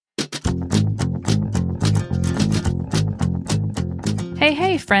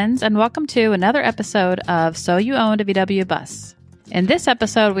Hey, friends, and welcome to another episode of So You Owned a VW Bus. In this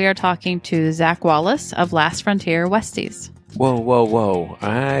episode, we are talking to Zach Wallace of Last Frontier Westies. Whoa.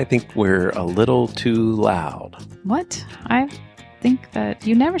 I think we're a little too loud. What? I think that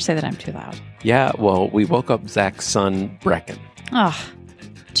you never say that I'm too loud. Yeah, well, we woke up Zach's son, Brecken. Oh,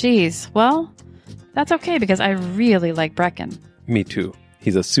 geez. Well, that's okay because I really like Brecken. Me too.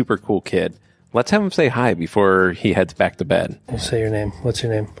 He's a super cool kid. Let's have him say hi before he heads back to bed. Say your name. What's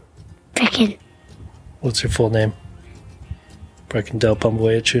your name? Brecken. What's your full name? Brecken Del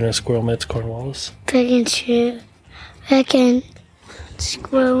Pumbaway, Tuna, Squirrel Mitts, Cornwallis. Brecken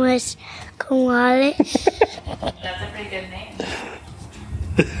Squirrel Mitts, Cornwallis. That's a pretty good name.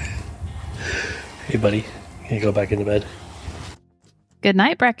 Hey, buddy. Can you go back into bed? Good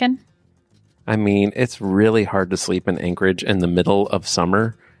night, Brecken. I mean, it's really hard to sleep in Anchorage in the middle of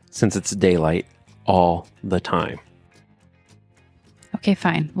summer since it's daylight all the time. Okay,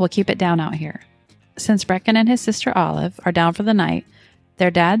 fine. We'll keep it down out here. Since Brecken and his sister Olive are down for the night,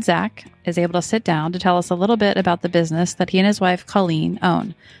 their dad, Zach, is able to sit down to tell us a little bit about the business that he and his wife, Colleen,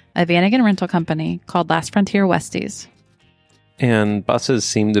 own, a Vanagon rental company called Last Frontier Westies. And buses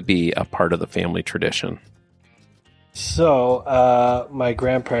seem to be a part of the family tradition. So, my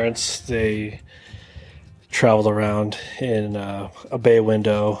grandparents, they traveled around in a bay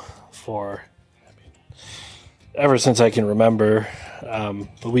window for, ever since I can remember.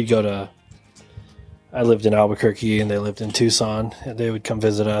 But we'd go to, I lived in Albuquerque and they lived in Tucson, and they would come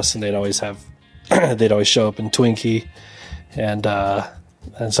visit us, and they'd always show up in Twinkie, and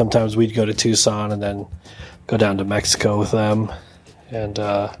sometimes we'd go to Tucson and then go down to Mexico with them. And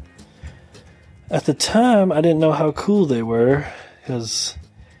at the time, I didn't know how cool they were, because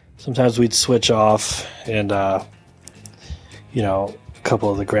sometimes we'd switch off and, a couple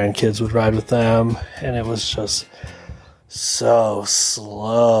of the grandkids would ride with them, and it was just so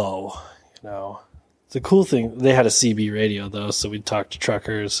slow, The cool thing, they had a CB radio, though, so we'd talk to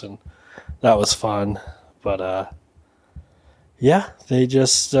truckers, and that was fun. But, they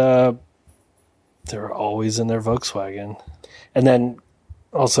just, they were always in their Volkswagen. And then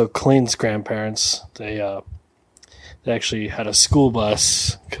also Colleen's grandparents, they actually had a school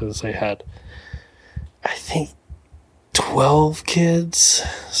bus because they had, I think, 12 kids.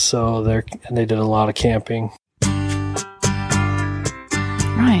 So they did a lot of camping.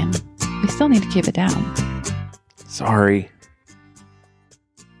 Ryan, we still need to keep it down. Sorry.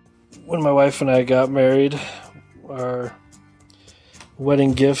 When my wife and I got married, our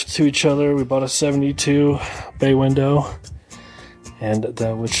wedding gift to each other, we bought a 72 bay window, and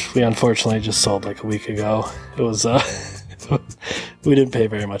which we unfortunately just sold like a week ago. It was we didn't pay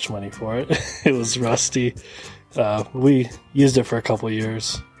very much money for it. It was rusty. We used it for a couple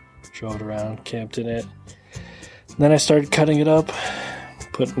years, drove it around, camped in it. And then I started cutting it up,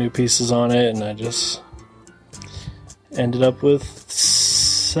 put new pieces on it, and I just ended up with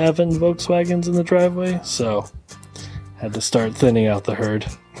 7 Volkswagens in the driveway, so had to start thinning out the herd.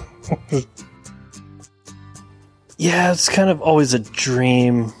 Yeah, it's kind of always a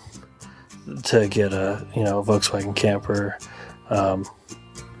dream to get a Volkswagen camper. I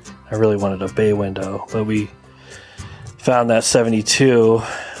really wanted a bay window, but we found that 72,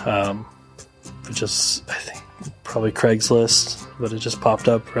 just I think probably Craigslist, but it just popped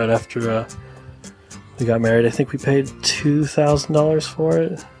up right after we got married. I think we paid $2,000 for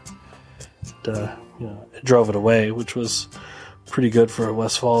it. It drove it away, which was pretty good for a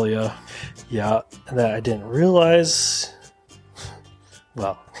Westfalia. Yeah, and that I didn't realize.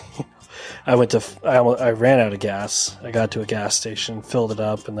 Well, I ran out of gas. I got to a gas station, filled it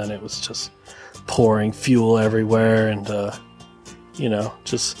up, and then it was just pouring fuel everywhere, and I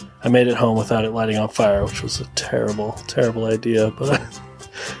made it home without it lighting on fire, which was a terrible idea, but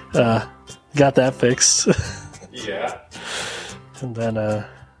got that fixed. Yeah. And then it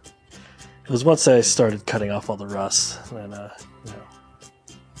was once I started cutting off all the rust, and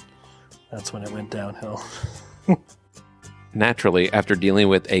that's when it went downhill. Naturally, after dealing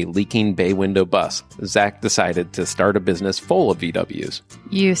with a leaking bay window bus, Zach decided to start a business full of VWs.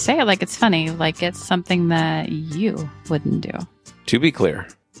 You say it like it's funny, like it's something that you wouldn't do. To be clear,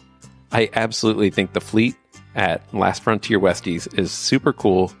 I absolutely think the fleet at Last Frontier Westies is super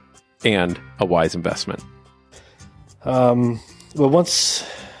cool and a wise investment. Well, once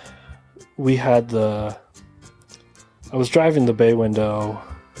we had I was driving the bay window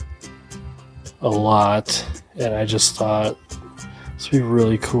a lot, and I just thought this would be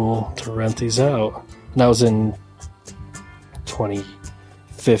really cool to rent these out. And that was in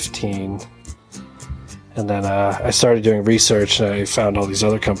 2015. And then I started doing research, and I found all these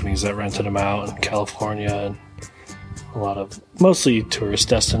other companies that rented them out in California and a lot of mostly tourist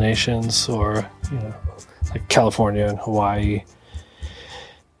destinations, or like California and Hawaii.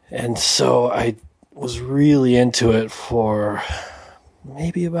 And so I was really into it for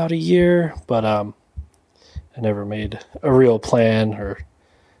maybe about a year, but I never made a real plan or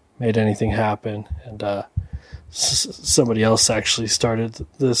made anything happen. And somebody else actually started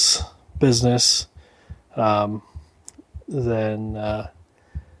this business. Then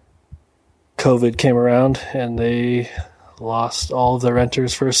COVID came around and they lost all of their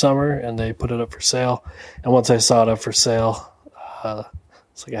renters for a summer, and they put it up for sale. And once I saw it up for sale,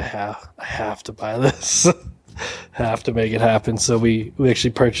 it's like, I have to buy this. Have to make it happen. So we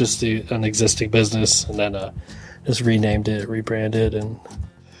actually purchased an existing business, and then just renamed it, rebranded, and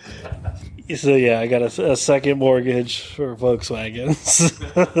so yeah, I got a second mortgage for Volkswagens.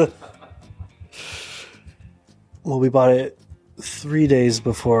 Well, we bought it 3 days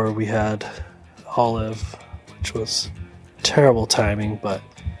before we had Olive, which was terrible timing, but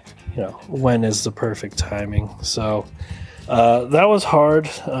when is the perfect timing? So that was hard,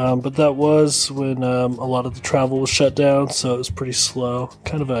 but that was when a lot of the travel was shut down, so it was pretty slow.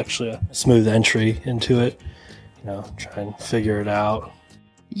 Kind of actually a smooth entry into it, try and figure it out.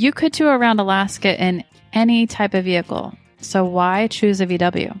 You could tour around Alaska in any type of vehicle, so why choose a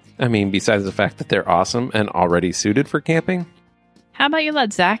VW? I mean, besides the fact that they're awesome and already suited for camping. How about you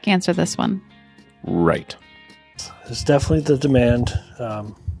let Zach answer this one? Right. There's definitely the demand.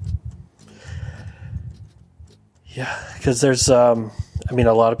 Yeah, because there's, a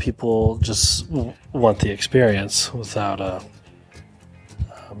lot of people just want the experience without,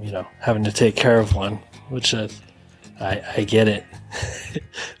 having to take care of one, which I get it.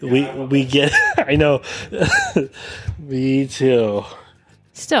 we get. I know. Me too.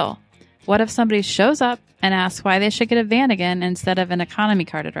 Still, what if somebody shows up and asks why they should get a van again instead of an economy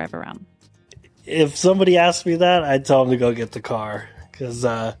car to drive around? If somebody asked me that, I'd tell them to go get the car, because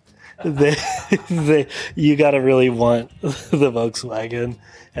you got to really want the Volkswagen,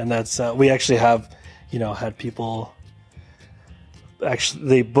 and that's we actually have had people actually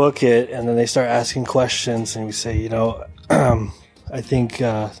they book it and then they start asking questions, and we say I think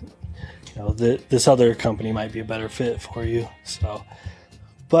this other company might be a better fit for you. So,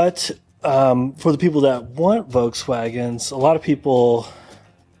 but for the people that want Volkswagens, a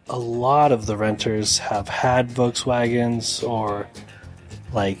lot of the renters have had Volkswagens, or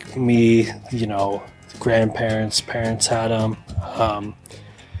like me, grandparents, parents had them.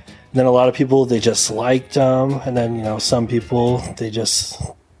 Then a lot of people, they just liked them. And then, some people, they just,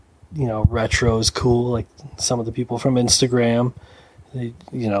 retro is cool. Like some of the people from Instagram, they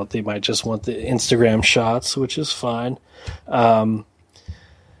might just want the Instagram shots, which is fine.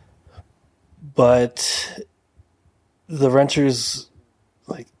 But the renters,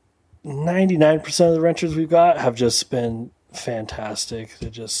 like 99% of the renters we've got have just been fantastic. They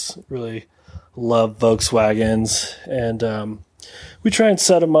just really love Volkswagens, and we try and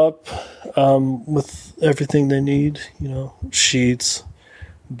set them up with everything they need, sheets,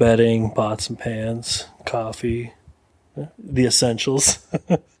 bedding, pots and pans, coffee, the essentials.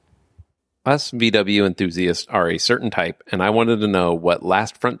 Us VW enthusiasts are a certain type, and I wanted to know what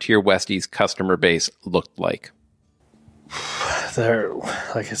Last Frontier Westie's customer base looked like. They're,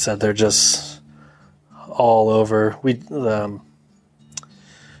 like I said, they're just all over.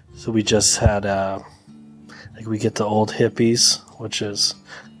 So we just had we get the old hippies, which is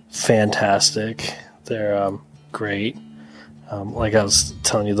fantastic. They're great. Like I was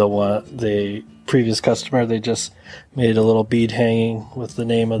telling you, the previous customer, they just made a little bead hanging with the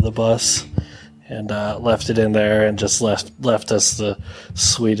name of the bus and left it in there, and just left us the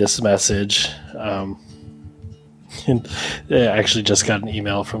sweetest message. And I actually just got an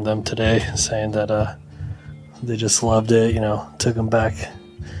email from them today saying that they just loved it. Took them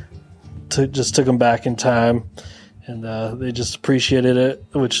back in time, and they just appreciated it,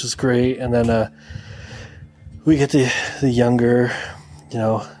 which is great. And then we get the younger,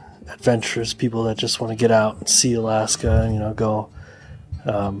 adventurous people that just want to get out and see Alaska, and go,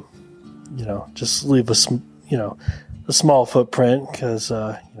 just leave a small footprint, because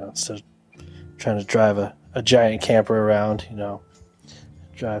instead of trying to drive a giant camper around,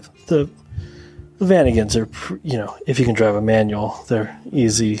 drive the Vanagons are, if you can drive a manual, they're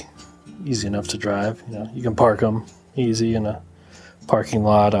easy enough to drive. You can park them easy in a parking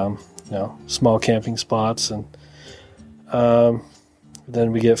lot, small camping spots, and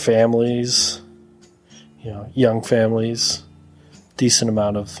then we get families, young families, decent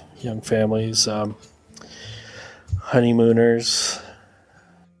amount of young families, honeymooners.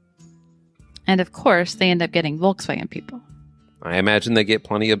 And of course, they end up getting Volkswagen people. I imagine they get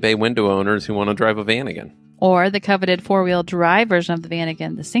plenty of bay window owners who want to drive a van again. Or the coveted four-wheel drive version of the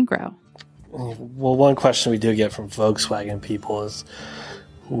Vanagon, the Syncro. Well, one question we do get from Volkswagen people is,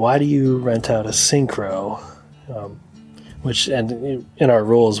 why do you rent out a Syncro? Which, and in our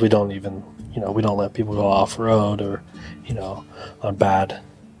rules, we don't even, we don't let people go off-road or, on bad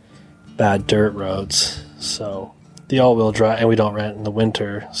dirt roads. So the all-wheel drive, and we don't rent in the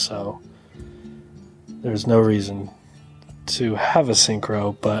winter, so there's no reason to have a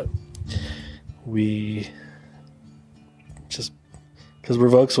Syncro, but we just, because we're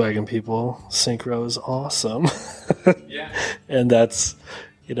Volkswagen people, Syncro is awesome. Yeah. And that's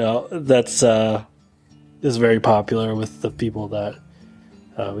is very popular with the people that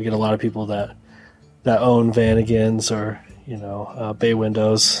we get a lot of people that own Vanagons or bay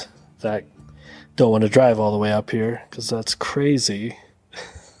windows that don't want to drive all the way up here because that's crazy.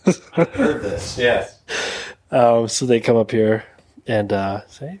 I've heard this. Yes. So they come up here and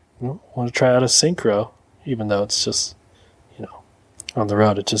say, want to try out a Syncro, even though it's just on the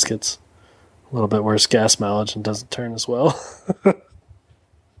road it just gets a little bit worse gas mileage and doesn't turn as well.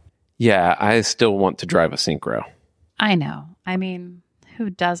 Yeah, I still want to drive a Syncro. I know. I mean, who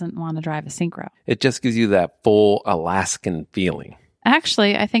doesn't want to drive a Syncro? It just gives you that full Alaskan feeling.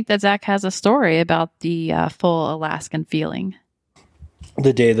 Actually, I think that Zach has a story about the full Alaskan feeling.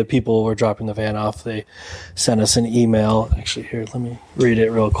 The day the people were dropping the van off, they sent us an email. Actually, here, let me read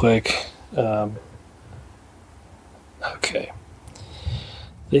it real quick. Okay.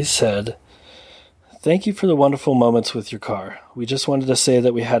 They said, "Thank you for the wonderful moments with your car. We just wanted to say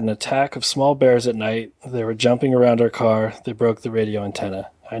that we had an attack of small bears at night. They were jumping around our car. They broke the radio antenna.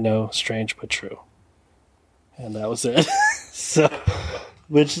 I know, strange but true." And that was it. So,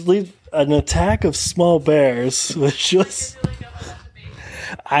 which leaves an attack of small bears, which was,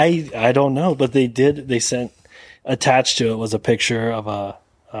 I don't know, but they sent, attached to it was a picture of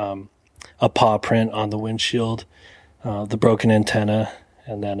a paw print on the windshield, the broken antenna,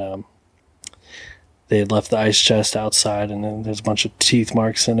 and then they had left the ice chest outside, and then there's a bunch of teeth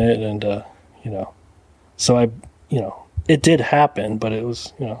marks in it, and so it did happen, but it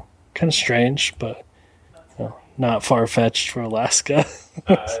was kind of strange, but not far-fetched for Alaska.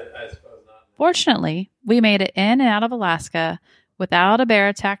 I suppose not. Fortunately, we made it in and out of Alaska without a bear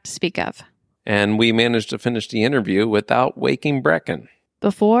attack to speak of. And we managed to finish the interview without waking Brecken.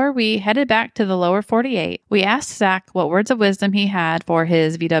 Before we headed back to the lower 48, we asked Zach what words of wisdom he had for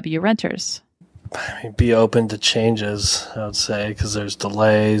his VW renters. Be open to changes, I would say, because there's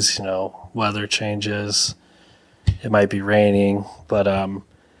delays, weather changes. It might be raining, but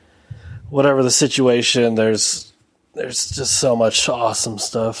whatever the situation, there's just so much awesome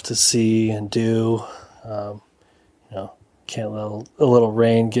stuff to see and do. Can't let a little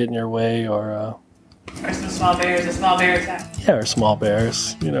rain get in your way, or some small bears, a small bear attack. Yeah, or small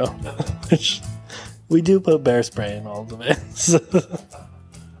bears, We do put bear spray in all the vans.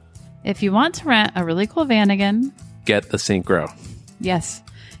 If you want to rent a really cool Vanagon, Get the Syncro. Yes,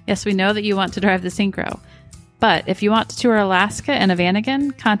 we know that you want to drive the Syncro. But if you want to tour Alaska in a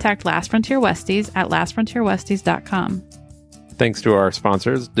Vanagon, contact Last Frontier Westies at lastfrontierwesties.com. Thanks to our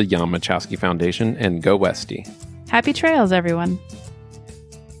sponsors, the Jan Machowski Foundation and Go Westy. Happy trails, everyone.